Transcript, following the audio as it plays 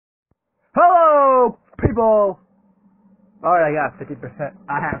people! Alright, I got 50%.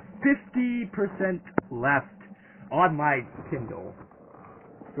 I have 50% left on my Kindle.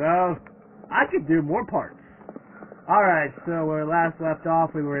 So, I could do more parts. Alright, so where last left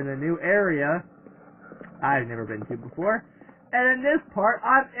off, we were in a new area I've never been to before. And in this part,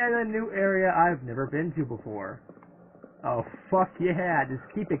 I'm in a new area I've never been to before. Oh, fuck yeah, just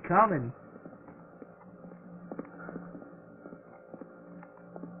keep it coming.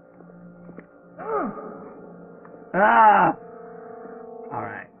 Ah!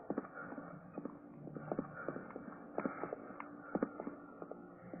 Alright.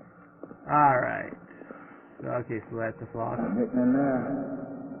 Alright. Okay, so that's the flock.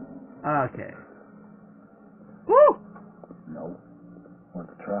 Okay. Woo! No. Want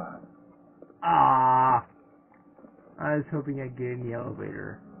to try? Ah! I was hoping I'd get in the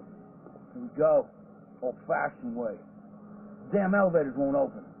elevator. Here we go. Old-fashioned way. Damn elevators won't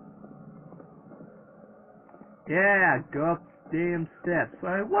open. Yeah, go up damn steps.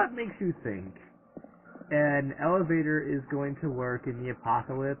 I mean, what makes you think an elevator is going to work in the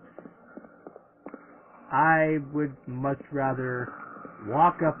apocalypse? I would much rather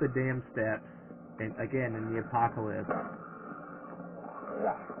walk up the damn steps, and again, in the apocalypse.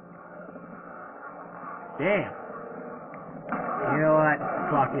 Damn. You know what?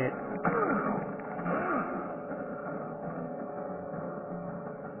 Fuck it.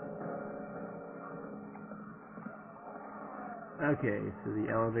 Okay, so the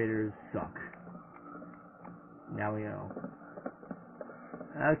elevators suck. Now we know.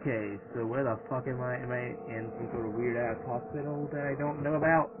 Okay, so where the fuck am I? Am I in some sort of weird ass hospital that I don't know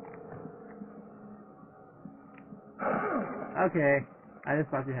about? Okay, I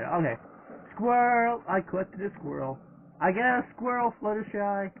just popped your head. Okay, squirrel! I collected a squirrel. I got a squirrel, Fluttershy.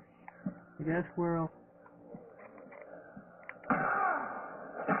 I got a squirrel.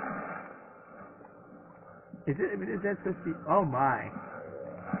 Is that supposed to be? Oh my.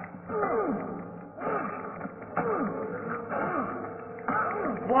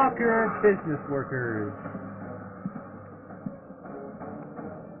 Walker business workers.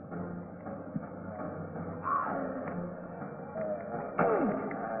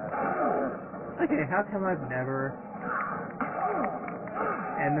 Okay, how come I've never...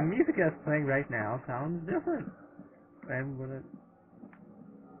 And the music that's playing right now sounds different. I'm gonna...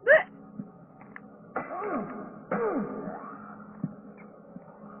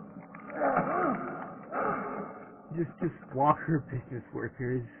 Just Walker business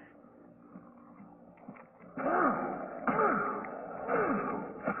workers.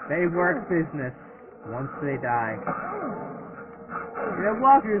 They work business once they die. You know,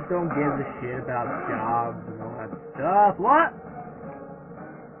 walkers don't give a shit about jobs and all that stuff. What?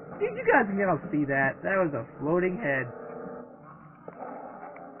 Did you guys see that? That was a floating head.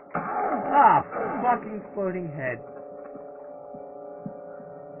 Ah, fucking floating head.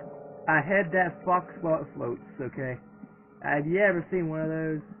 A head that fucks while it floats, okay? Have you ever seen one of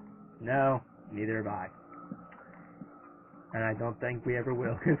those? No, neither have I. And I don't think we ever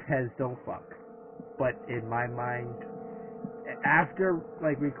will, because heads don't fuck. But in my mind, after,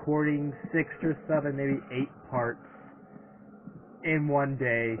 like, recording 6 or 7, maybe 8 parts in one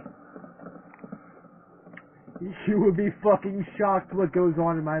day, you would be fucking shocked what goes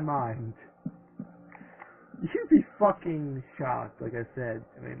on in my mind. You'd be fucking shocked, like I said.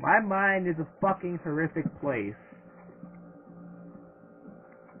 I mean, my mind is a fucking horrific place.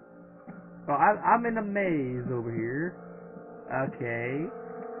 Well, I'm in a maze over here. Okay.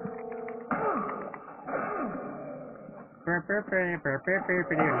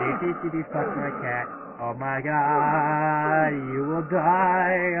 Fuck my cat. Oh my god, you will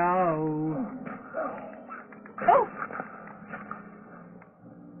die. Oh. Oh.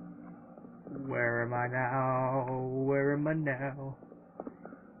 Where am I now? Where am I now?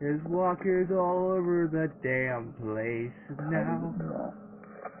 There's walkers all over the damn place now.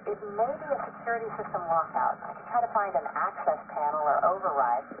 It may be a security system lockout. I can try to find an access panel or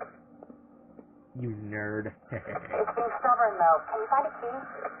override. You nerd. It's being stubborn though. Can you find a key?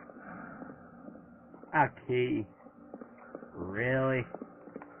 A key? Really?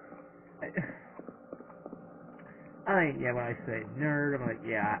 Yeah, when I say nerd, I'm like,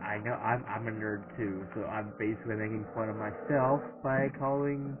 yeah, I know, I'm a nerd too, so I'm basically making fun of myself by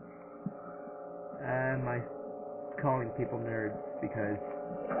calling people nerds, because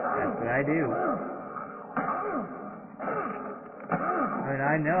that's what I do. I mean,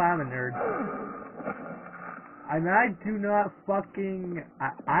 I know I'm a nerd. I mean, I do not fucking,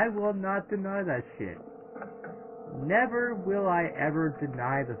 I will not deny that shit. Never will I ever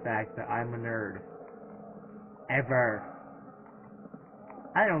deny the fact that I'm a nerd. Ever.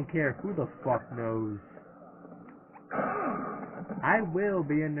 I don't care who the fuck knows. I will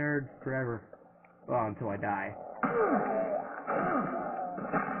be a nerd forever. Well, until I die.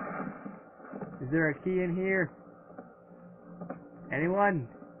 Is there a key in here? Anyone?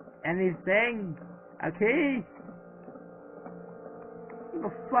 Anything? A key? Where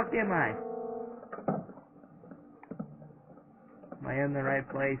the fuck am I? Am I in the right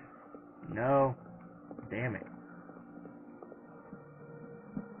place? No. Damn it.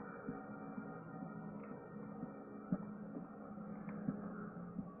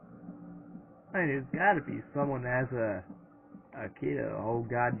 I mean, there's gotta be someone that has a key to the whole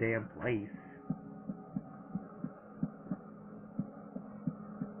goddamn place.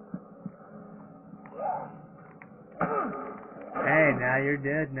 Hey, now you're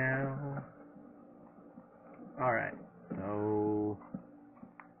dead now. Alright, so...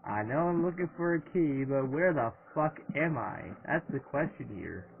 I know I'm looking for a key, but where the fuck am I? That's the question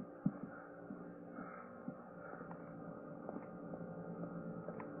here.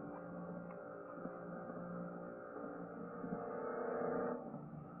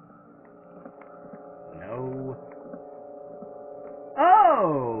 No.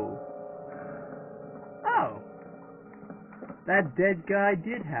 Oh! Oh! That dead guy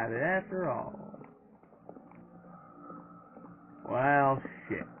did have it after all. Well,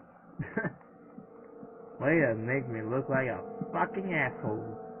 shit. Way to make me look like a fucking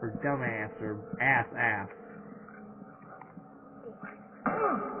asshole, or dumbass, or ass.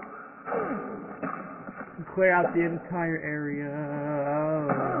 Clear out the entire area.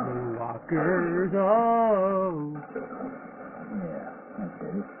 Oh, walkers, oh. Yeah, that's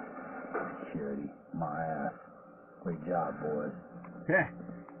it. Security, my ass. Great job, boys. Heh.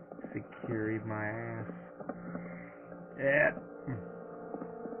 Security, my ass. Yeah.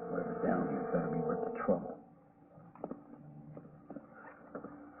 Whatever's down here better be worth the trouble.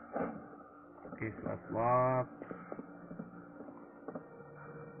 Okay, so that's locked.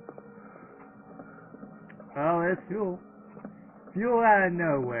 Oh, it's fuel. Fuel out of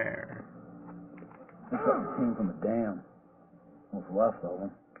nowhere. Looks like it came from the dam. What's left of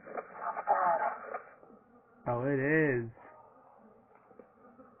them? Oh, it is.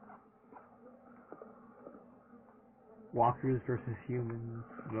 Walkers versus humans.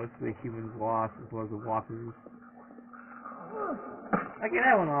 Mostly humans lost as well as the walkers. I get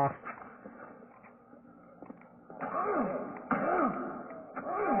that one off.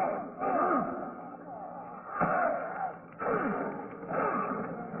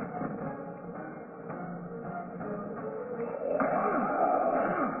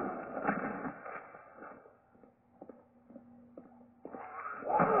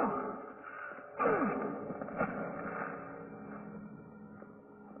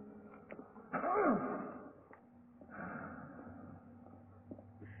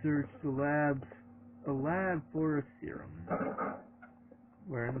 Search the labs. A lab for a serum.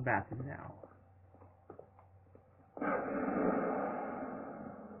 We're in the bathroom now.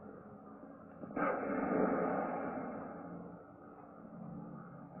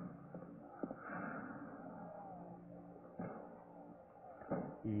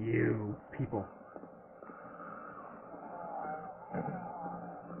 You people.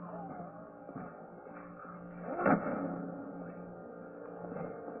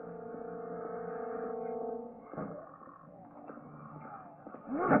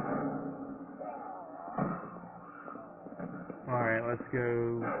 Alright, let's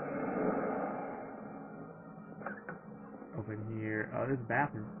go open here. Oh, there's a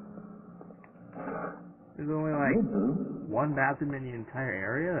bathroom. There's only like one bathroom in the entire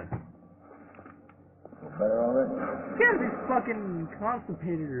area. Better already? You gotta be fucking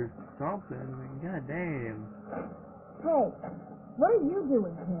constipated or something. Like, god damn. Hey, what are you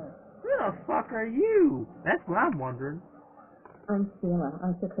doing here? Who the fuck are you? That's what I'm wondering. I'm Sheila.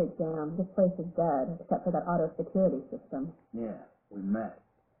 I'm 6-8 Dam. This place is dead, except for that auto security system. Yeah, we met.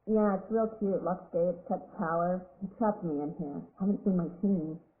 Yeah, it's real cute. Locked gates, touch power. You trapped me in here. Haven't seen my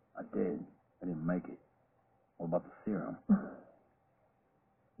team. I did. I didn't make it. What about the serum?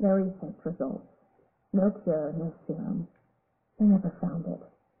 Their research results. No cure, no serum. They never found it.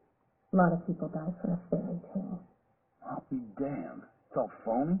 A lot of people died for a fairy tale. I'll be damned. It's all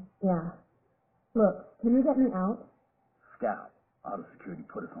phony? Yeah. Look, can you get me out? Scout, auto security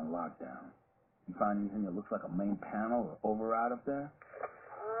put us on lockdown. You find anything that looks like a main panel or override up there?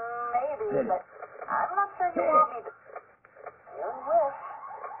 Maybe, but I'm not sure you want me to. You wish.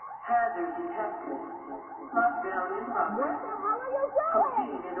 Hazard detected. Lockdown in progress. What the hell are you doing?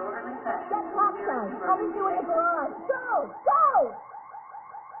 Proceed in orderly fashion. Get topside. I'll meet you in the garage. Go! Go!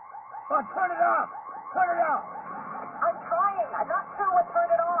 Oh, turn it up! Turn it up! I'm trying. I'm not sure what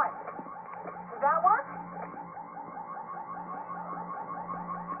turned it on. Does that work?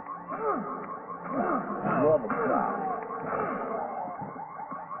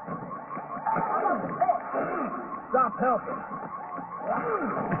 help him.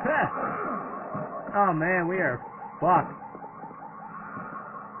 Oh man, we are fucked.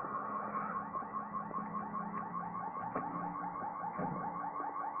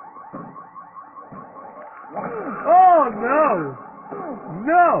 Oh no!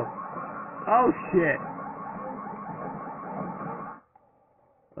 No! Oh shit.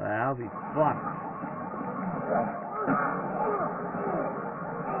 Well, I'll be fucked.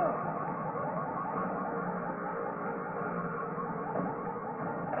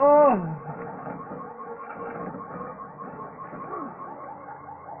 Oh!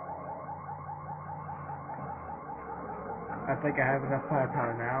 I think I have enough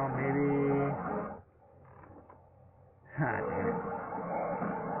firepower now, maybe... Ah, damn it.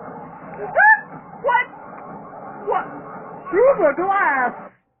 What? What? Through the glass!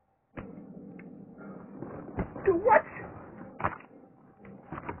 What?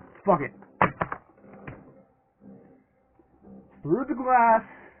 Fuck it. Through the glass.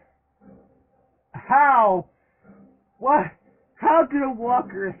 How? What? How did a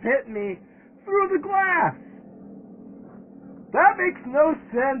walker hit me through the glass? That makes no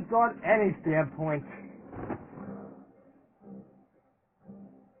sense on any standpoint.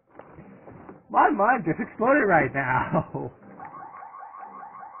 My mind just exploded right now.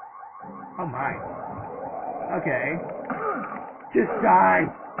 Oh my. Okay. Just die.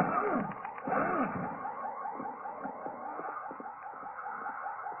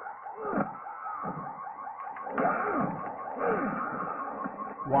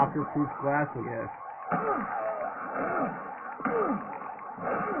 Walker-proof glass, I guess.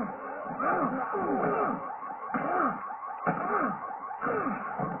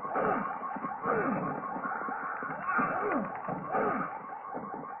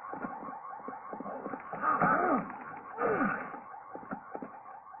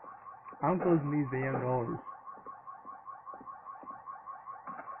 Uncles need the young dollars.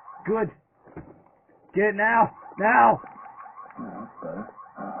 Good. Get it now. Now. Yeah, that's better.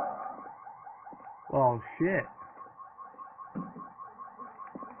 Oh shit.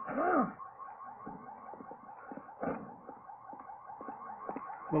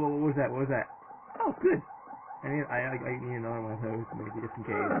 What was that? What was that? Oh, good. I need another one of those, maybe just in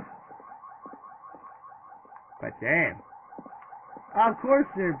case. But damn. Of course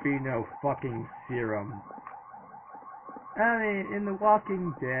there'd be no fucking serum. I mean, in The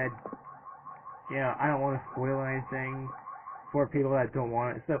Walking Dead, you know, I don't want to spoil anything for people that don't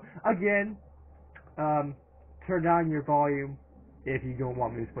want it. So, again, turn down your volume if you don't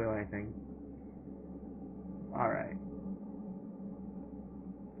want me to spoil anything. Alright.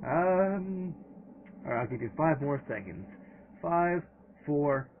 Alright, I'll give you 5 more seconds. 5,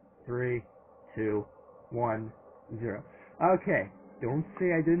 4, 3, 2, 1, 0. Okay, don't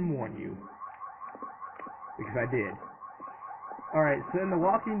say I didn't warn you. Because I did. Alright, so in the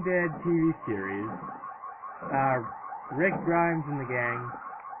Walking Dead TV series, Rick Grimes and the gang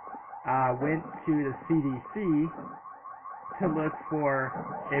went to the CDC to look for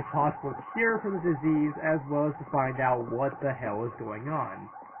a possible cure for the disease, as well as to find out what the hell is going on.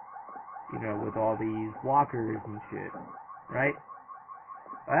 You know, with all these walkers and shit, right?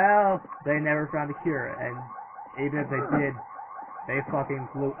 Well, they never found a cure, and even if they did, they fucking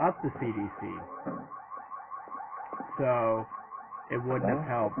blew up the CDC. So, it wouldn't have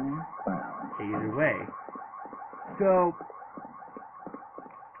helped either way. So,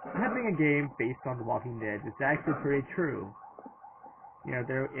 having a game based on The Walking Dead is actually pretty true. You know,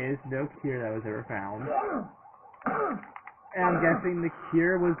 there is no cure that was ever found. And I'm guessing the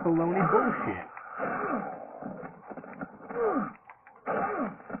cure was baloney bullshit.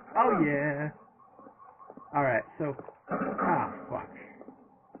 Oh yeah. Alright, so... Ah, fuck.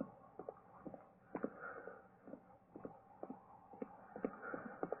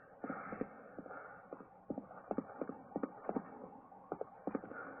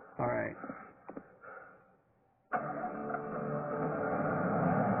 Alright.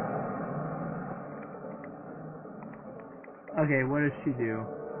 Okay, what does she do?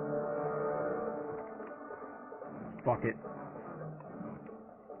 Fuck it.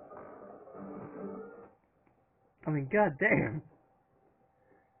 I mean, goddamn.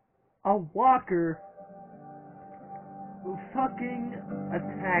 A walker who fucking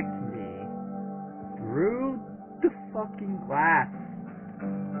attacked me through the fucking glass.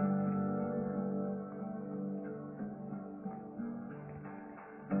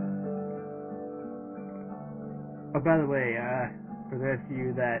 Oh, by the way, for those of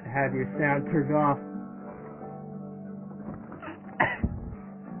you that have your sound turned off,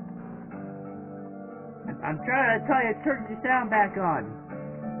 I'm trying to tell you to turn your sound back on.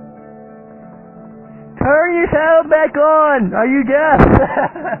 Turn your sound back on! Are you deaf?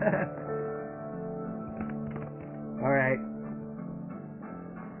 Alright.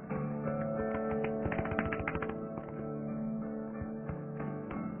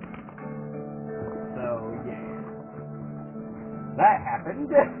 So, yeah. That happened.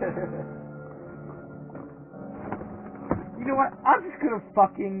 You know what? I'm just gonna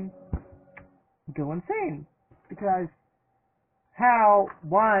fucking go insane. Because how,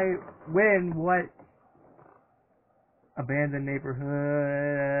 why, when, what? Abandoned neighborhood.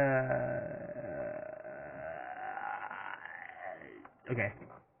 Okay.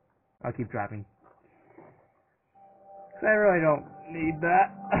 I'll keep driving. 'Cause I really don't need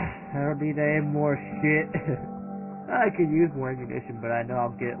that. I don't need any more shit. I could use more ammunition, but I know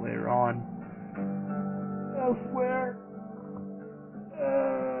I'll get it later on. Elsewhere.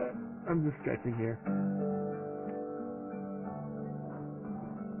 I'm just stretching here.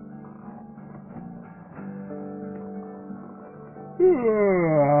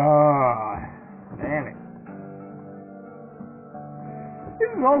 Damn it. This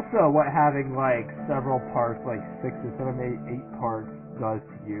is also what having like several parts, like 6 or 7, 8 parts does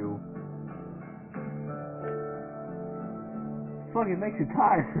to you. Fucking makes you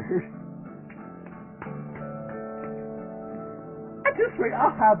tired. At this rate,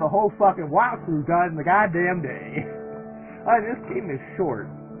 I'll have the whole fucking walkthrough done in the goddamn day. This game is short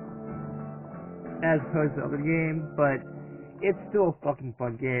as opposed to other games, but it's still a fucking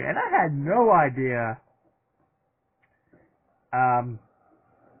fun game, and I had no idea.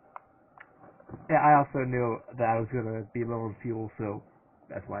 Yeah, I also knew that I was gonna be low on fuel, so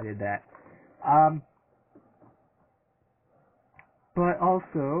that's why I did that. But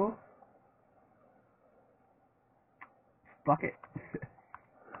also, fuck it.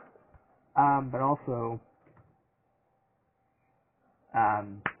 But also,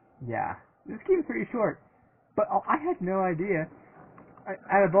 yeah, this game's pretty short. But I had no idea.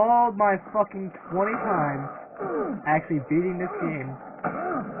 Out of all my fucking 20 times actually beating this game,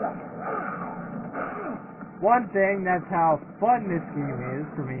 one thing, that's how fun this game is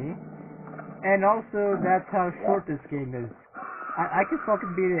for me, and also that's how short this game is. I could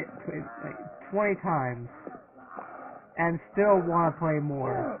fucking beat it 20 times and still want to play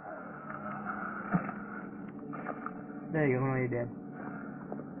more. There you go, now you're dead.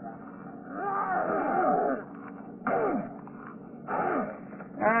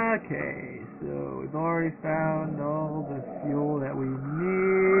 Okay, so we've already found all the fuel that we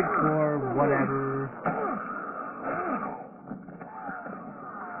need for whatever.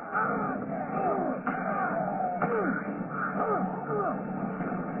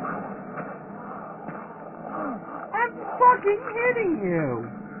 I'm fucking hitting you!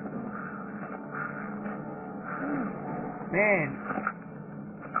 Man.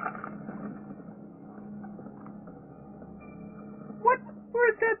 What?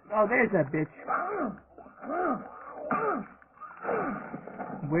 Where's that? Oh, there's that bitch.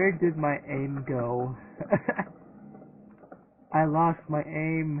 Where did my aim go? I lost my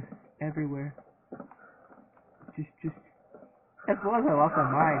aim everywhere. Just as well as I lost my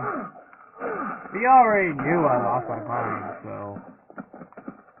mind. We already knew I lost my mind, so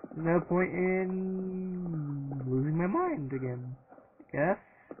there's no point in losing my mind again, I guess.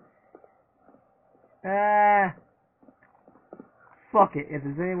 Fuck it. If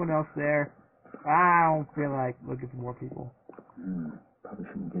there's anyone else there, I don't feel like looking for more people. Probably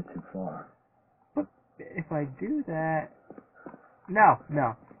shouldn't get too far. But if I do that... No.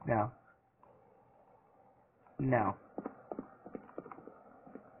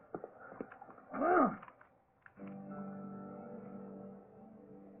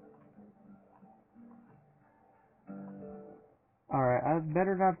 Alright, I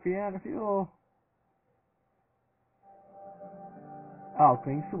better not be out of fuel. Oh,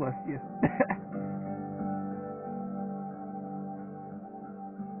 thanks, Celestia.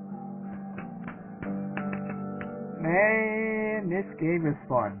 Man, this game is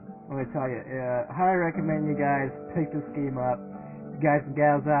fun. Let me tell you, highly recommend you guys pick this game up. You guys and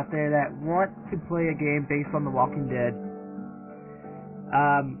gals out there that want to play a game based on The Walking Dead.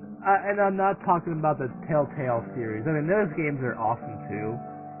 And I'm not talking about the Telltale series. I mean, those games are awesome too.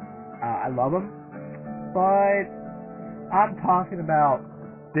 I love them. But I'm talking about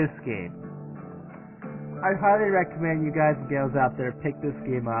this game. I highly recommend you guys and gals out there pick this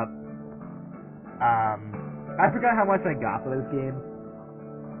game up. I forgot how much I got for this game,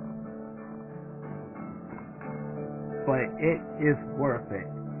 but it is worth it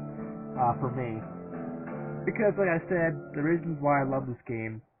for me. Because, like I said, the reasons why I love this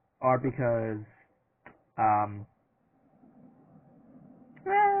game are because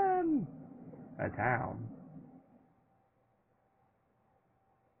a town.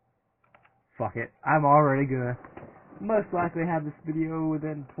 Fuck it. I'm already gonna most likely have this video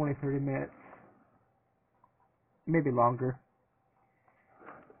within 20-30 minutes. Maybe longer.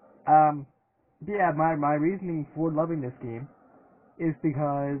 Yeah, my reasoning for loving this game is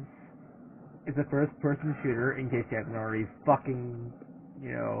because it's a first-person shooter, in case you haven't already fucking,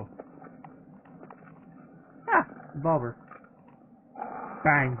 you know... revolver.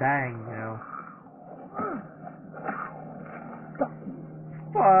 Bang, bang, you know.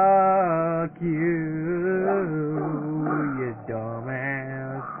 Fuck you, you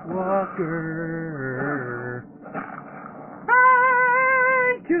dumbass fucker. I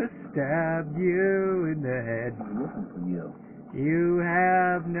just stabbed you in the head. Listen for you. You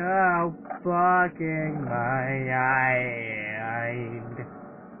have no fucking mind.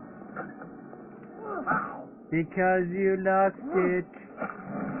 Because you lost it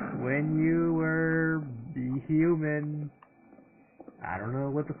when you were human. I don't know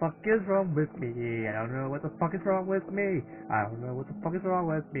what the fuck is wrong with me. I don't know what the fuck is wrong with me. I don't know what the fuck is wrong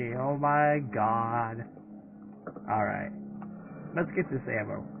with me. Oh my god. Alright. Let's get this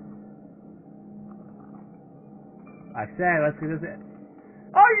ammo. I said, let's get this ammo.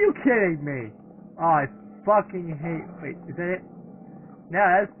 Are you kidding me? Oh, I fucking hate... Wait, is that it? No,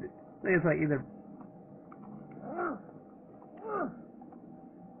 that's... I think it's like either...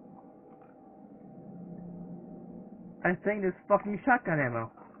 I think it's fucking shotgun ammo.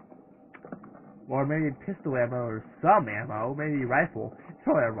 Or maybe pistol ammo or some ammo. Maybe rifle. It's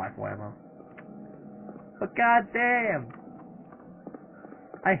probably a rifle ammo. But goddamn!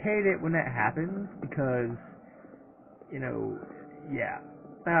 I hate it when that happens because, you know, yeah.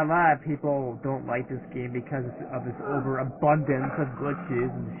 A lot of people don't like this game because of its overabundance of glitches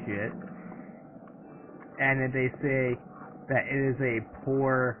and shit. And then they say that it is a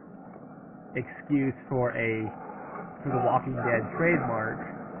poor excuse for the Walking Dead trademark,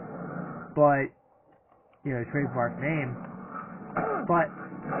 but, you know, trademark name, but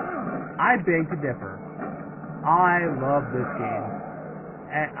I beg to differ. I love this game,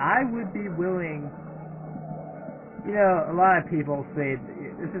 and I would be willing, you know, a lot of people say,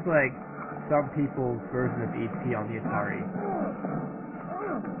 this is like some people's version of E.T. on the Atari.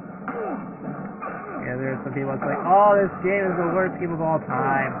 You know, there's some people that's like, oh, this game is the worst game of all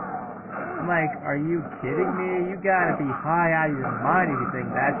time. I'm like, are you kidding me? You gotta be high out of your mind if you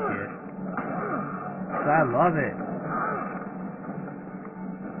think that shit. So I love it.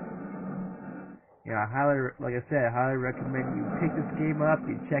 You know, like I said, I highly recommend you pick this game up,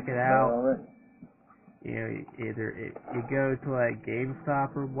 you check it out. You know, either you go to like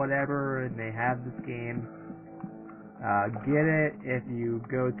GameStop or whatever, and they have this game. Get it. If you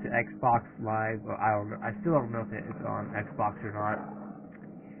go to Xbox Live, well, I don't know. I still don't know if it's on Xbox or not.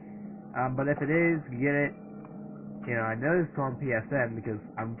 But if it is, get it. You know, I know it's on PSN because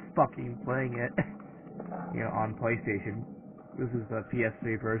I'm fucking playing it, you know, on PlayStation. This is the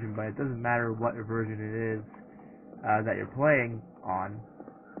PS3 version, but it doesn't matter what version it is that you're playing on.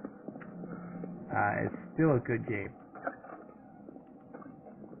 It's still a good game.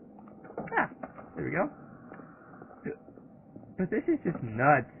 There we go. But this is just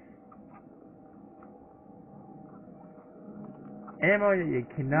nuts. Ammo that you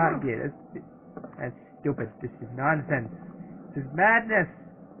cannot get. That's stupid. This is nonsense. This is madness.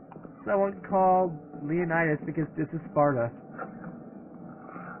 Someone called Leonidas because this is Sparta.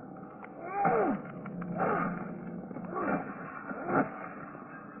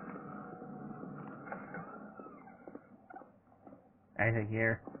 Anything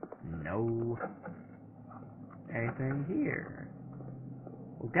here? No. Anything here?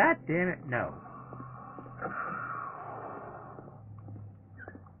 Well, god damn it, no.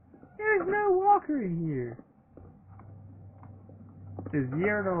 There's no walker in here. There's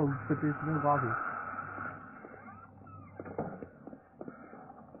urinals, but there's no walker.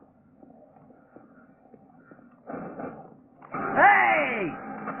 Hey!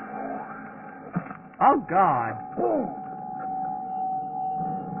 Oh god.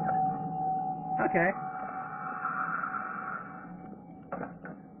 Okay.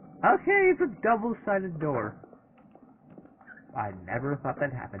 Okay, it's a double-sided door. I never thought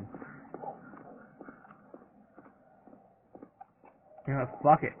that'd happen. You know,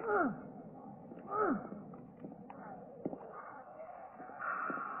 fuck it.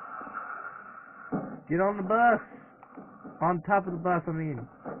 Get on the bus. On top of the bus, I mean.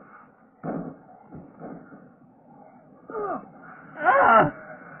 Ah!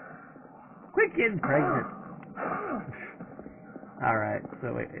 Quit getting pregnant. Alright,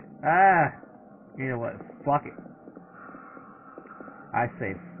 so wait. You know what? Fuck it. I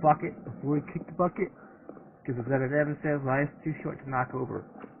say fuck it before we kick the bucket, because as Leonard Evans says, life's too short to knock over.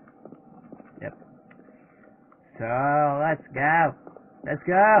 Yep. So, let's go. Let's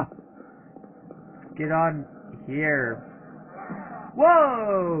go. Get on here.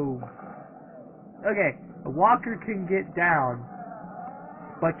 Whoa! Okay, a walker can get down,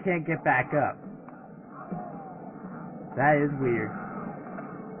 but can't get back up. That is weird.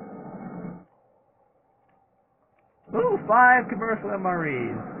 Ooh, 5 commercial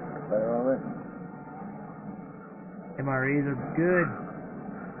MREs. Better already. MREs are good.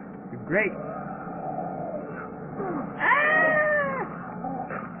 They're great. Ah!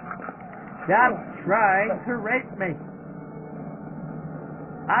 Stop trying to rape me.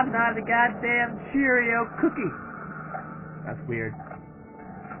 I'm not a goddamn Cheerio cookie. That's weird.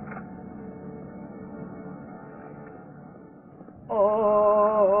 Oh,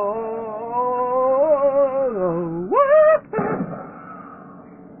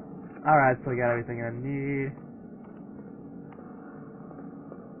 alright, so I got everything I need.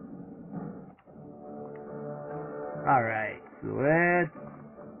 Alright, so let's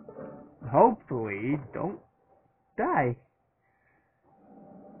hopefully don't die.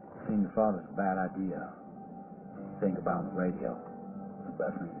 Seeing your father's a bad idea. Think about the radio. It's the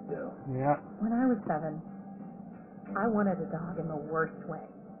best thing to do. Yeah. When I was 7, I wanted a dog in the worst way.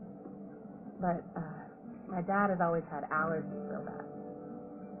 But my dad had always had allergies real bad.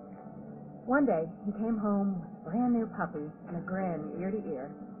 One day, he came home with a brand new puppy and a grin ear to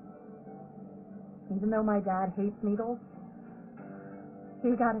ear. Even though my dad hates needles,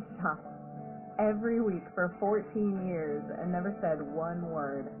 he got a shot every week for 14 years and never said one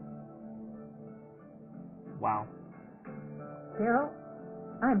word. Wow. Carol,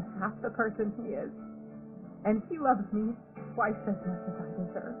 I'm half the person he is. And he loves me twice as much as I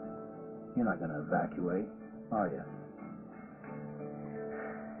deserve. You're not going to evacuate, are you?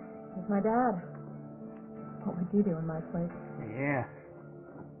 He's my dad. What would you do in my place? Yeah.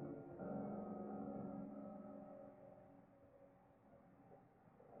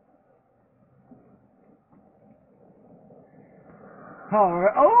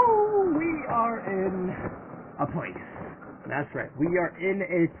 Alright. Oh, we are in a place. That's right. We are in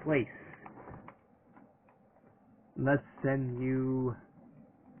a place. Let's send you...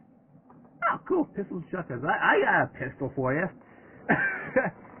 Oh, cool. Pistol and shotguns. I got a pistol for you.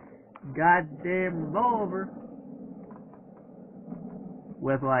 Goddamn revolver.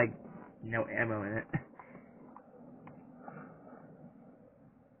 With, like, no ammo in it.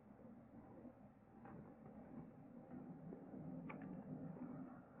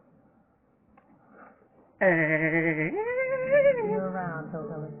 Hey. See you around,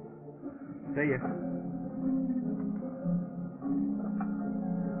 Hillbilly. See ya.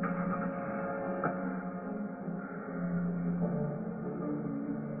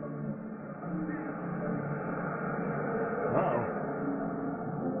 Uh-oh.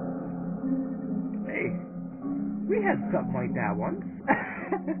 Hey, we had something like that once.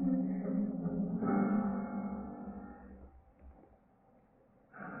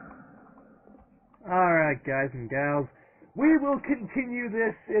 Alright, guys and gals, we will continue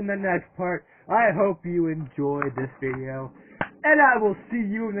this in the next part. I hope you enjoyed this video, and I will see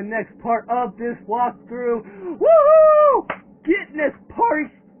you in the next part of this walkthrough. Woohoo! Getting this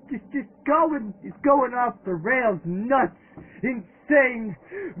party just going, it's going off the rails, nuts, insane,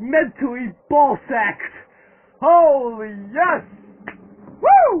 mentally ball sacked. Holy yes!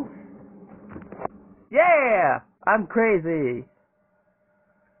 Woo! Yeah! I'm crazy.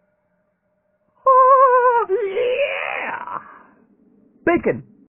 Oh, yeah! Bacon!